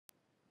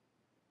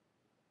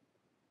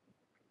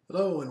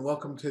Hello and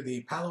welcome to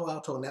the Palo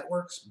Alto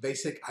Network's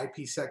Basic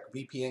IPSec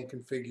VPN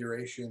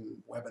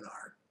Configuration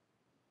webinar.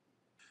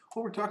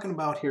 What we're talking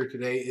about here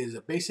today is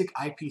a basic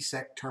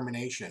IPSec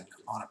termination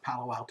on a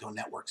Palo Alto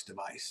Networks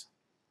device.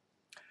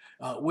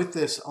 With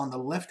this, on the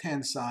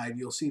left-hand side,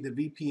 you'll see the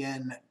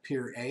VPN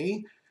Peer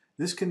A.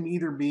 This can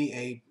either be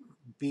a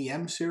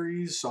VM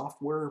series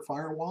software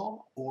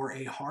firewall or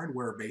a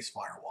hardware-based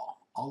firewall.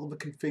 All of the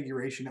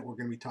configuration that we're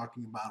going to be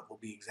talking about will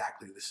be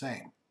exactly the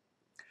same.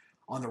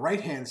 On the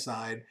right-hand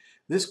side,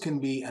 this can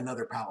be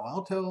another Palo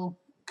Alto,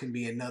 can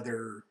be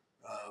another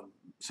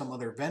some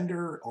other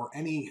vendor, or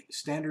any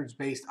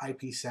standards-based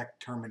IPSec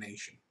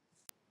termination.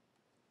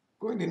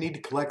 We're going to need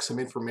to collect some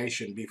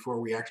information before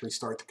we actually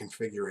start the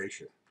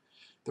configuration.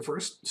 The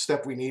first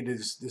step we need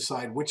is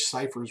decide which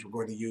ciphers we're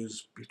going to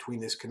use between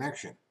this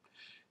connection.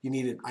 You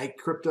need an IKE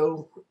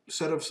Crypto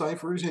set of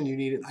ciphers and you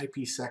need an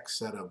IPSec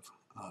set of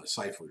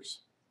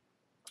ciphers.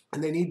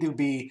 And they need to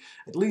be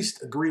at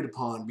least agreed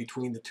upon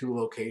between the two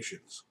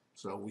locations.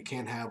 So we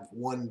can't have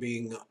one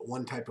being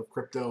one type of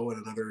crypto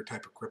and another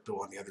type of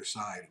crypto on the other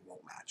side. It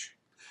won't match.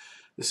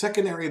 The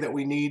second area that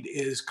we need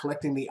is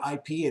collecting the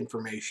IP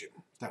information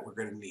that we're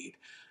going to need.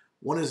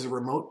 One is the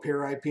remote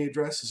peer IP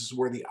address. This is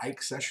where the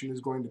IKE session is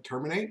going to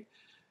terminate.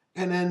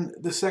 And then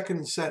the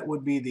second set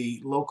would be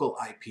the local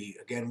IP,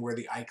 again, where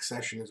the IKE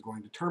session is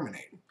going to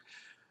terminate.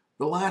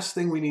 The last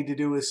thing we need to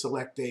do is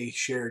select a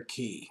shared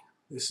key.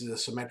 This is a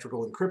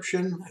symmetrical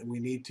encryption, and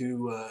we need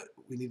to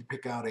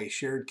pick out a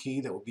shared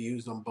key that will be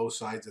used on both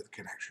sides of the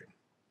connection.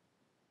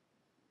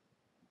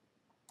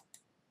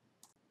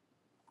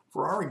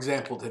 For our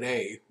example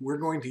today, we're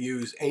going to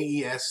use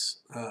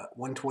AES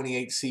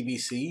 128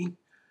 CBC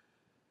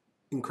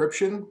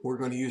encryption. We're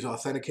going to use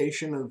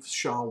authentication of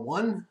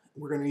SHA-1.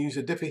 We're going to use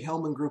a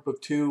Diffie-Hellman group of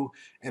 2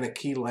 and a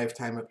key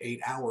lifetime of 8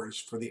 hours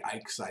for the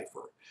IKE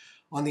cipher.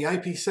 On the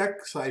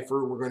IPSec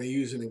cipher, we're going to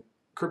use an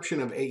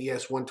encryption of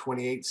AES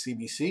 128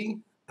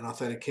 CBC, an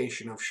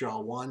authentication of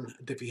SHA-1,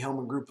 a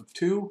Diffie-Hellman group of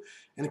 2,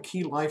 and a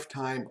key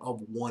lifetime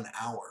of 1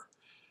 hour.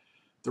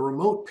 The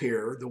remote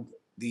peer,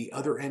 the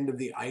other end of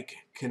the IKE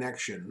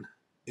connection,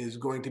 is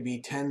going to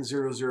be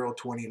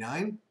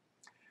 10.00.29,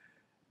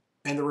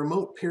 and the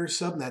remote peer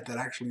subnet that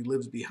actually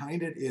lives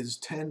behind it is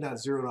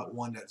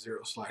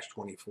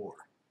 10.0.1.0/24.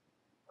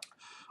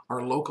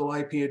 Our local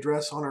IP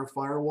address on our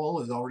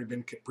firewall has already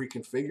been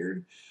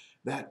pre-configured.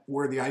 That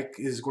where the IKE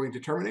is going to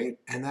terminate,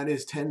 and that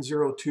is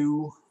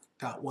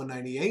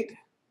 10.02.198.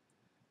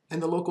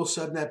 And the local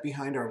subnet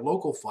behind our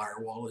local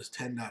firewall is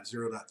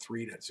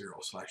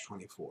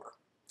 10.0.3.0/24.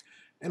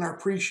 And our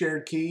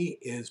pre-shared key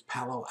is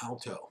Palo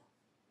Alto.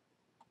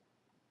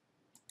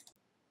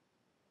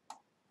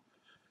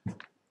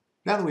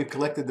 Now that we've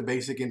collected the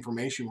basic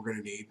information we're going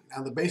to need,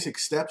 now the basic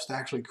steps to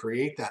actually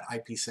create that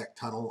IPSec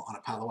tunnel on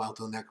a Palo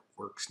Alto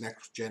Networks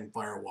next-gen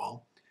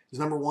firewall is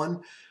number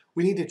one,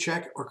 we need to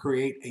check or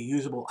create a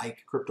usable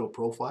IKE crypto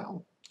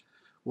profile.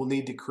 We'll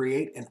need to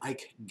create an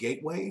IKE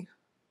gateway.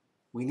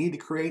 We need to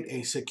create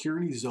a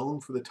security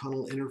zone for the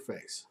tunnel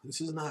interface. This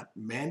is not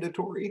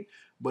mandatory,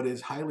 but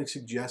is highly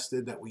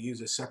suggested that we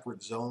use a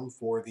separate zone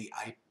for the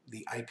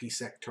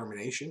IPSec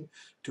termination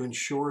to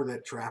ensure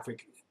that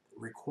traffic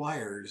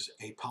requires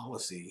a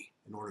policy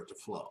in order to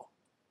flow.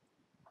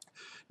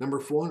 Number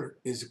 4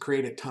 is to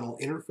create a tunnel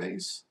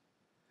interface.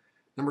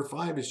 Number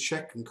 5 is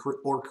check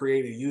or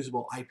create a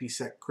usable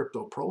IPSec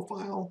crypto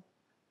profile.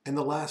 And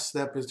the last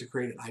step is to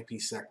create an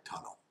IPSec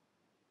tunnel.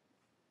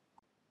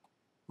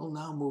 We'll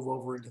now move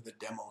over into the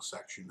demo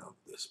section of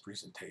this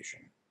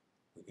presentation.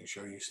 We can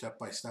show you step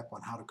by step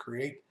on how to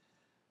create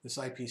this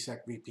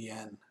IPSec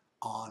VPN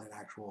on an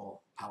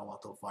actual Palo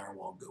Alto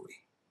firewall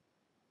GUI.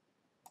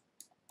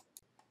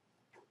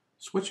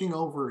 Switching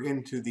over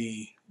into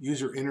the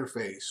user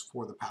interface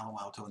for the Palo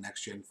Alto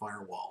next-gen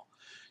firewall,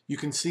 you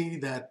can see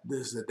that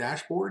this is a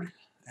dashboard,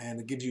 and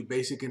it gives you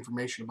basic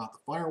information about the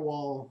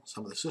firewall,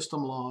 some of the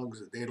system logs,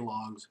 the data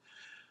logs,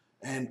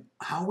 and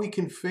how we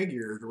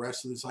configure the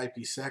rest of this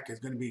IPSec is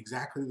going to be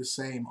exactly the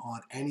same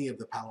on any of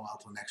the Palo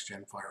Alto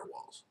next-gen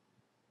firewalls.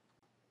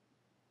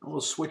 We'll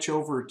switch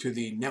over to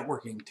the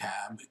networking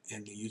tab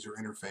in the user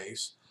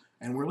interface,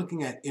 and we're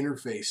looking at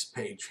interface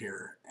page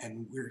here,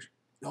 and we're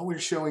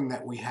always showing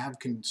that we have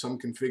some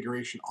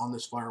configuration on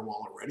this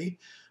firewall already.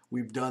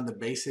 We've done the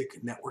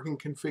basic networking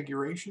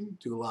configuration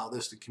to allow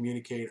this to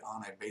communicate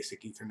on a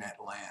basic Ethernet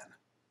LAN.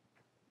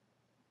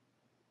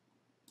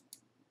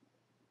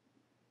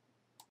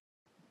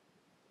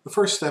 The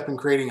first step in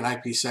creating an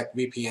IPSec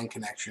VPN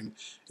connection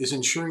is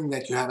ensuring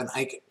that you have an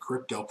IKE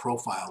crypto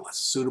profile that's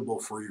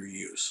suitable for your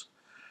use.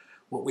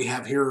 What we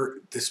have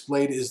here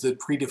displayed is the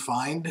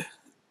predefined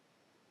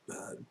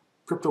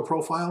crypto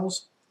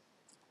profiles.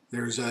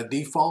 There's a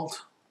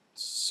default,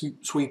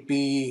 Suite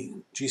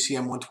B,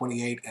 GCM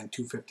 128, and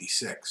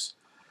 256.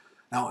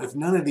 Now, if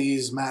none of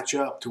these match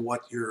up to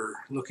what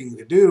you're looking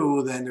to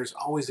do, then there's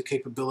always the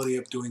capability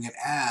of doing an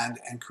add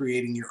and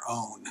creating your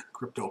own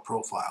crypto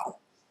profile.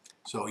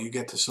 So you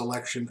get the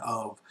selection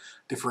of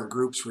different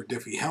groups for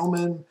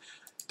Diffie-Hellman,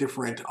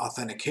 different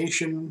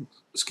authentication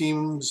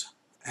schemes,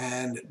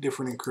 and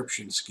different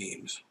encryption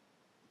schemes.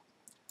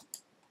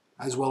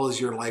 as well as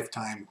your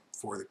lifetime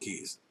for the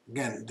keys.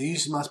 Again,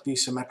 these must be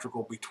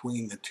symmetrical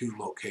between the two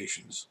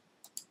locations.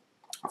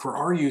 For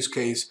our use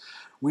case,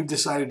 we've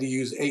decided to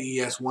use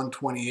AES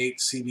 128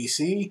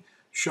 CBC,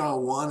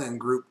 SHA-1 and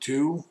Group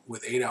 2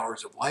 with 8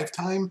 hours of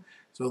lifetime.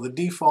 So the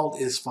default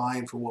is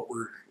fine for what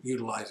we're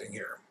utilizing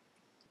here.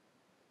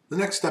 The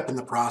next step in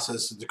the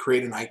process is to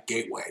create an IKE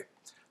gateway.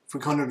 If we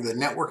come under the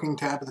networking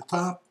tab at the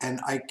top and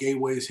IKE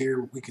gateways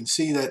here, we can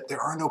see that there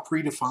are no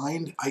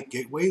predefined IKE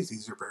gateways.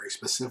 These are very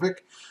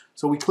specific.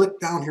 So we click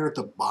down here at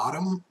the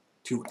bottom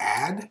to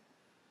add.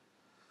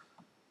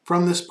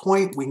 From this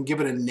point, we can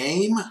give it a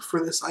name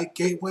for this IKE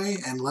gateway,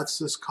 and let's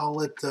just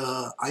call it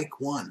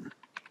IKE1.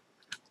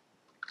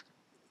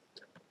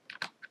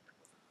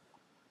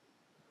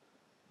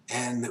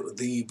 And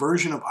the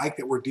version of IKE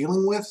that we're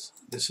dealing with,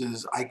 this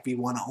is IKE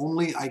v1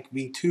 only, IKE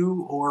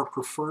v2, or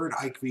preferred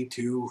IKE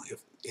v2.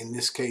 If in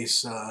this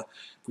case, if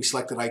we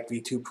selected IKE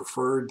v2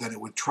 preferred, then it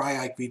would try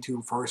IKE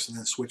v2 first and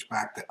then switch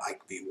back to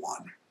IKE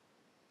v1.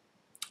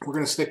 We're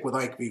going to stick with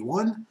IKE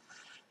v1.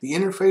 The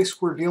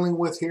interface we're dealing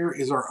with here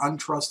is our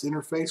untrust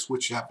interface,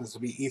 which happens to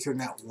be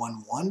Ethernet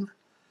 1.1.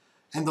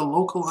 And the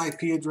local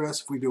IP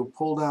address, if we do a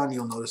pull down,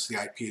 you'll notice the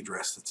IP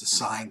address that's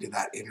assigned to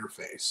that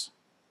interface.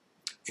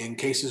 In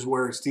cases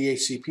where it's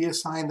DHCP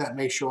assigned, that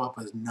may show up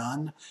as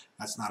none.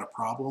 That's not a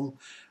problem.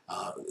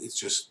 It's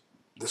just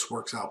this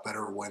works out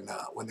better when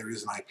there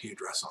is an IP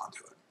address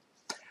onto it.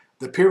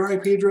 The peer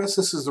IP address,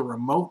 this is the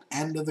remote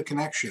end of the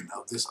connection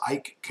of this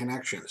IKE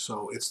connection.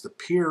 So it's the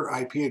peer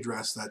IP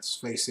address that's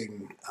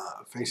facing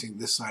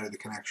this side of the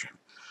connection.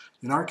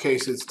 In our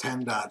case, it's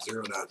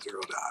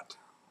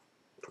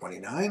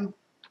 10.0.0.29.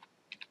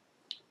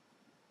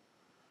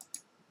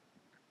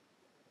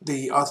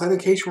 The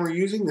authentication we're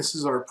using, this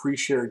is our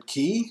pre-shared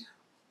key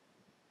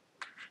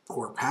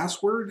or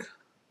password.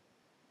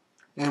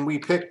 And we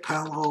pick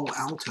Palo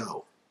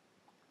Alto.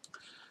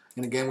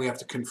 And again, we have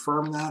to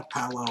confirm that,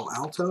 Palo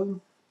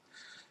Alto.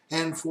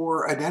 And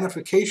for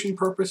identification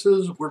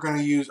purposes, we're going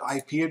to use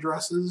IP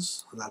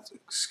addresses. That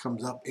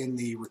comes up in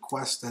the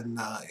request and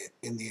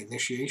in the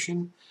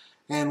initiation.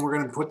 And we're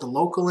going to put the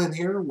local in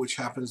here, which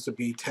happens to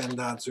be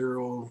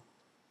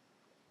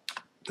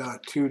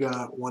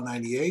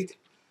 10.0.2.198.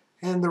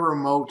 And the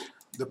remote,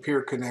 the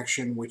peer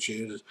connection, which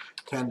is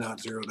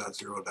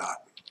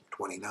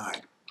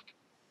 10.0.0.29.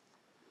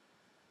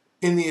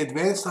 In the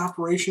advanced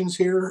operations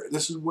here,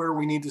 this is where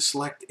we need to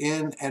select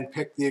in and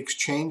pick the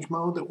exchange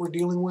mode that we're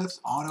dealing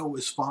with. Auto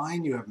is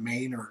fine. You have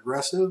main or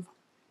aggressive.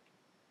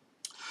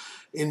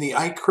 In the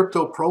IKE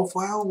Crypto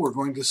profile, we're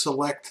going to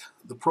select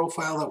the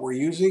profile that we're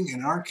using.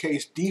 In our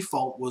case,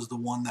 default was the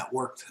one that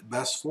worked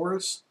best for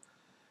us.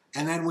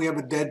 And then we have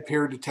a dead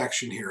peer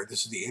detection here.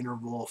 This is the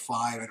interval of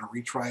 5 and a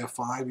retry of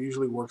 5.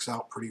 Usually works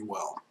out pretty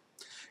well.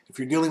 If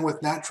you're dealing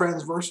with NAT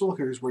transversal,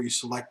 here's where you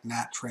select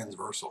NAT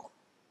transversal.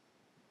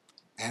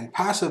 And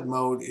passive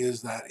mode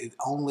is that it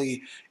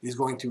only is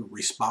going to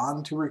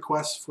respond to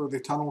requests for the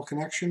tunnel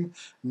connection,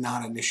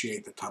 not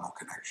initiate the tunnel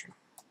connection.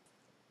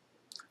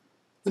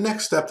 The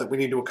next step that we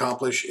need to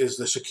accomplish is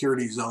the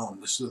security zone.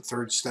 This is the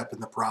third step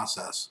in the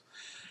process.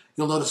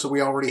 You'll notice that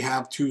we already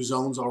have 2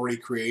 zones already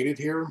created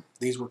here.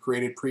 These were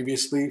created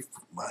previously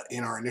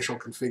in our initial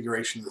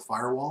configuration of the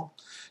firewall.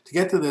 To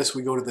get to this,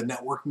 we go to the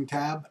networking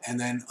tab and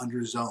then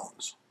under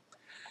zones.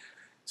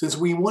 Since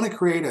we want to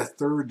create a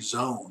third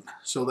zone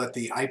so that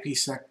the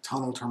IPSec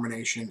tunnel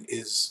termination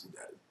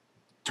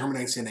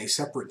terminates in a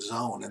separate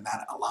zone and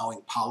that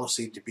allowing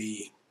policy to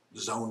be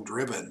zone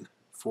driven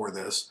for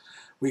this,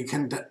 we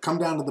can come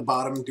down to the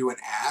bottom and do an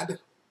add.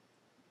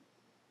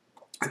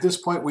 At this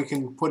point, we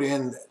can put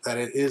in that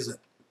it is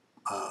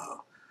a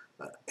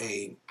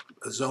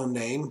zone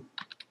name.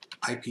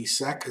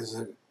 IPSec is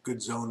a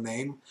good zone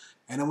name.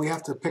 And then we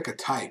have to pick a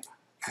type.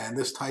 And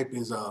this type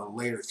is a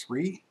layer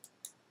 3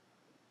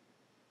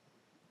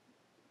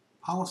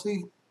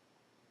 policy.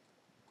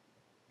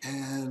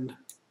 And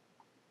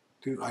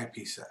do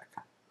IPSec.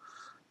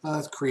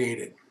 That's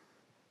created.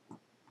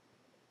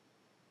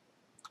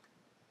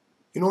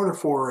 In order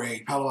for a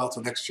Palo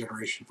Alto next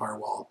generation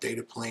firewall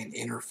data plane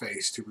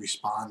interface to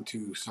respond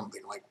to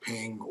something like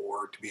ping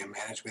or to be a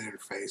management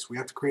interface, we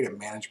have to create a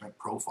management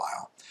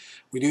profile.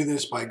 We do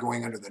this by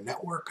going under the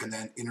network and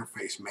then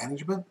interface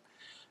management.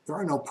 There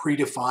are no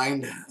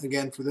predefined,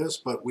 again, for this,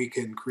 but we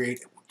can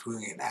create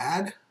doing an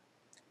add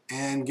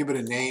and give it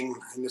a name.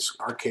 In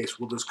our case,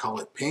 we'll just call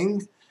it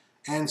ping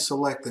and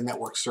select the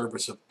network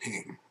service of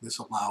ping. This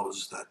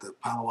allows that the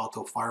Palo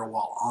Alto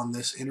firewall on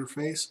this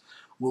interface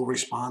will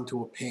respond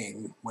to a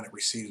ping when it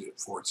receives it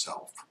for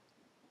itself.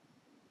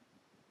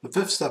 The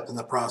fifth step in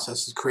the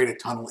process is create a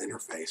tunnel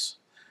interface.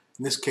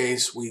 In this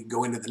case, we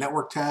go into the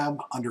network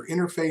tab under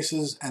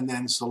interfaces and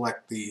then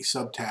select the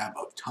sub-tab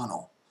of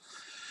tunnel.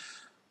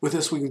 With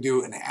this, we can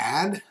do an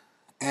add,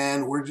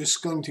 and we're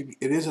just going to,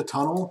 it is a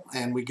tunnel,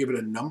 and we give it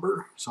a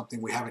number,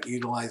 something we haven't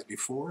utilized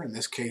before, in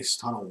this case,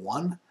 tunnel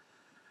 1.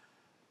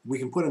 We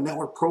can put a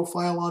network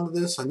profile onto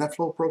this, a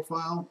NetFlow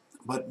profile,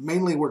 but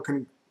mainly we're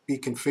be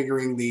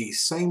configuring the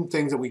same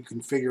things that we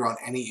configure on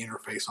any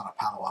interface on a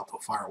Palo Alto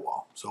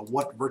firewall. So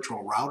what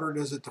virtual router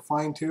does it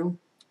define to?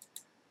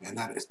 And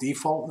that is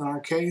default in our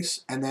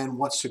case. And then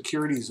what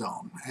security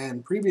zone?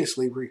 And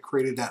previously we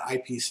created that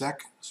IPSec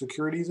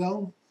security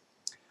zone.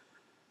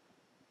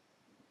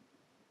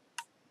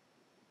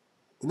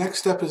 The next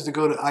step is to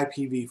go to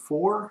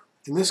IPv4.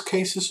 In this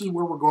case, this is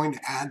where we're going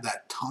to add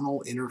that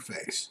tunnel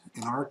interface.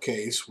 In our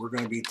case, we're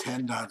going to be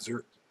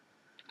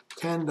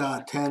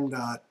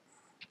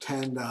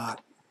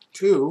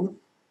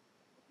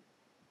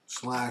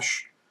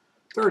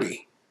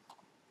 10.10.10.2/30.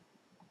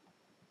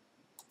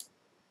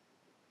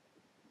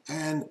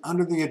 And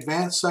under the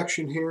advanced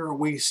section here,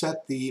 we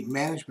set the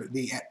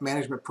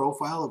management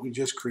profile that we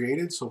just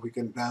created. So we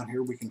can, down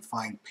here, we can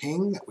find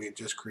ping that we had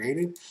just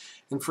created.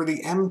 And for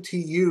the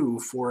MTU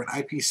for an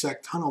IPsec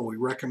tunnel, we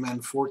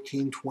recommend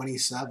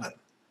 1427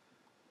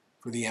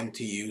 for the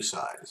MTU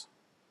size.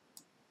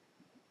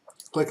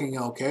 Clicking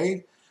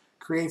OK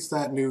creates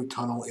that new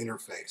tunnel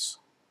interface.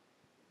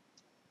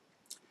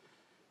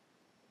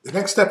 The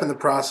next step in the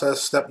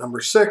process, step number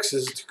 6,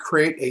 is to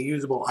create a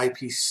usable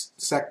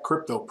IPsec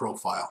Crypto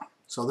profile.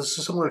 So this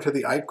is similar to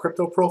the IKE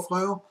Crypto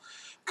profile.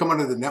 Come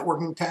under the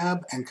networking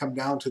tab and come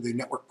down to the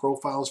network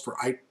profiles for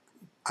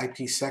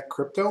IPsec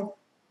Crypto.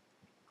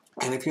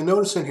 And if you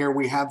notice in here,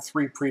 we have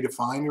 3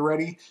 predefined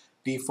already: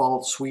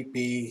 default, Suite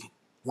B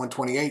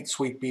 128,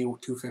 Suite B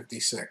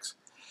 256.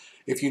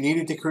 If you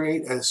needed to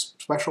create a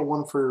special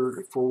one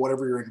for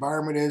whatever your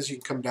environment is, you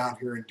can come down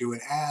here and do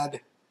an add,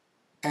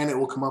 and it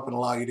will come up and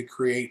allow you to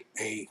create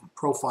a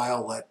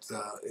profile that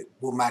it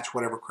will match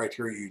whatever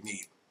criteria you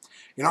need.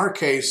 In our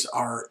case,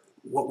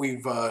 what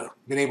we've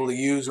been able to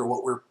use, or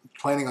what we're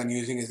planning on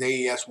using, is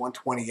AES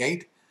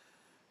 128,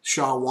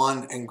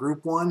 SHA-1, and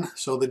Group 1.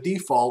 So the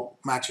default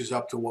matches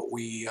up to what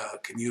we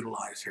can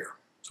utilize here.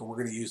 So we're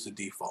going to use the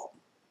default.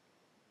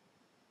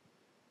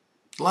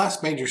 The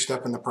last major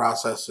step in the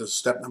process is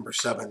step number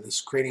 7. This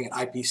is creating an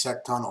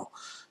IPsec tunnel.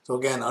 So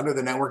again, under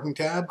the networking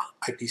tab,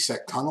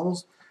 IPsec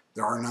tunnels.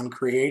 There are none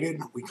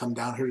created. We come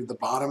down here to the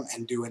bottom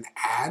and do an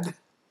add.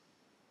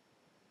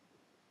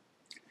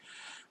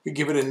 We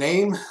give it a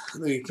name.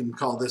 We can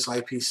call this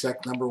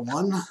IPsec number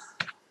 1.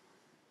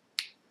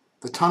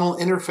 The tunnel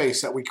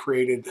interface that we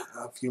created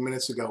a few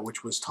minutes ago,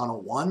 which was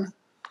tunnel 1.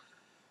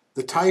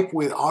 The type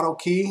with auto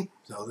key.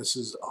 So this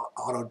is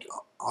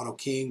auto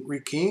keying,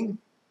 rekeying.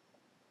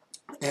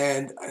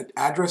 And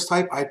address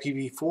type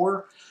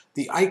IPv4.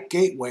 The IKE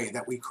gateway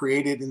that we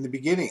created in the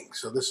beginning.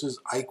 So this is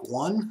IKE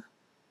 1.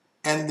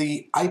 And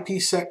the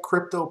IPsec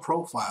Crypto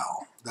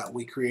profile that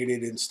we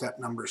created in step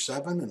number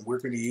 7, and we're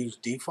going to use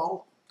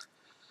default.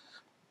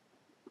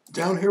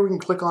 Down here we can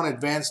click on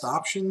advanced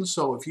options.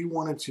 So if you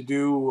wanted to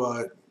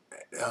do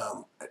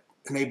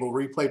enable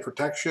replay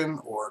protection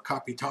or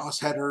copy toss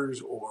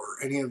headers or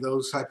any of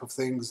those type of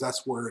things,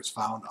 that's where it's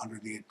found under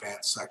the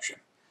advanced section.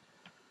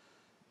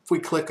 If we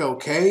click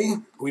OK,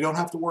 we don't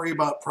have to worry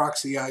about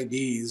proxy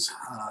IDs.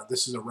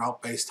 This is a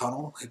route-based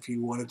tunnel. If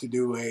you wanted to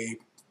do a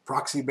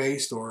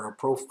proxy-based or a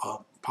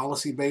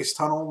policy-based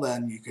tunnel,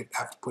 then you could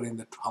have to put in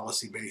the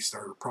policy-based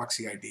or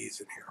proxy IDs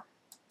in here.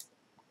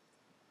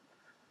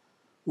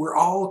 We're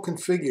all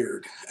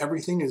configured.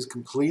 Everything is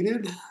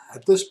completed.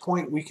 At this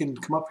point, we can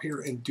come up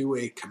here and do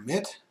a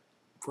commit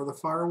for the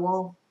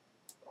firewall.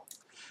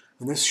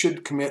 And this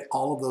should commit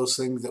all of those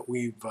things that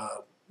we've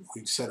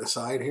set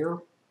aside here.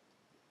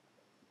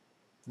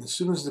 And as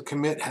soon as the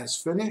commit has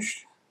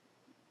finished,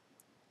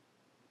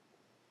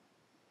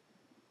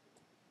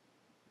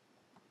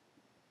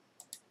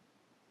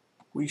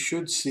 we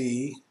should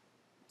see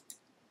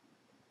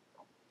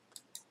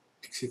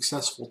a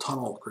successful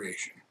tunnel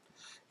creation.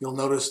 You'll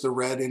notice the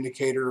red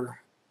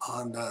indicator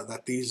on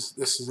that this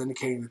is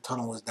indicating the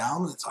tunnel is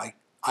down. It's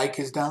IKE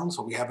is down,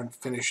 so we haven't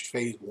finished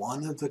phase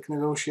 1 of the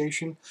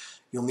negotiation.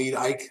 You'll need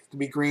IKE to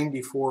be green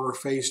before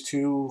phase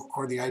 2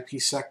 or the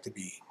IPsec to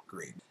be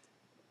green.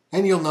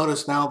 And you'll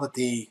notice now that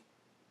the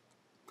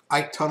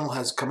IKE tunnel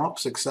has come up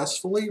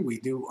successfully.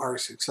 We are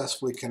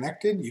successfully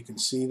connected. You can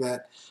see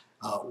that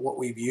what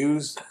we've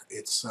used,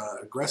 it's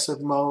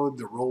aggressive mode.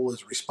 The role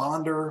is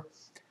responder.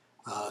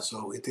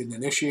 So it didn't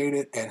initiate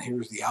it, and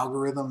here's the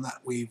algorithm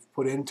that we've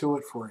put into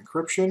it for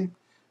encryption,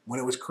 when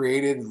it was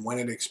created and when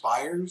it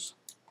expires.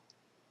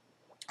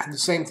 And the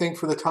same thing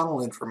for the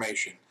tunnel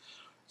information.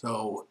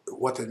 So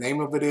what the name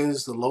of it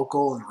is, the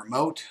local and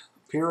remote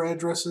peer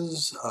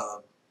addresses,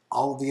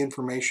 all of the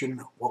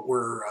information, what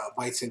were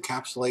bytes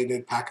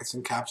encapsulated, packets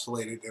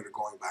encapsulated that are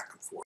going back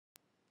and forth.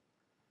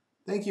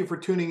 Thank you for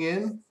tuning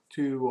in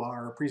to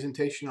our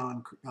presentation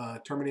on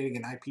terminating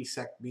an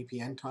IPsec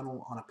VPN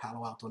tunnel on a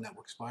Palo Alto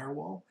Networks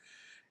firewall.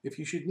 If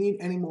you should need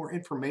any more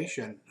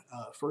information,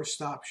 first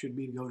stop should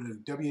be to go to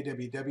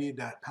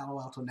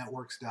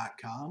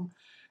www.paloaltonetworks.com,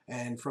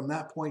 and from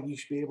that point you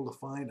should be able to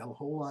find a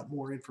whole lot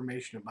more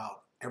information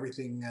about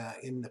everything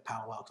in the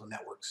Palo Alto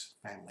Networks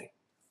family.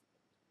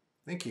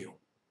 Thank you.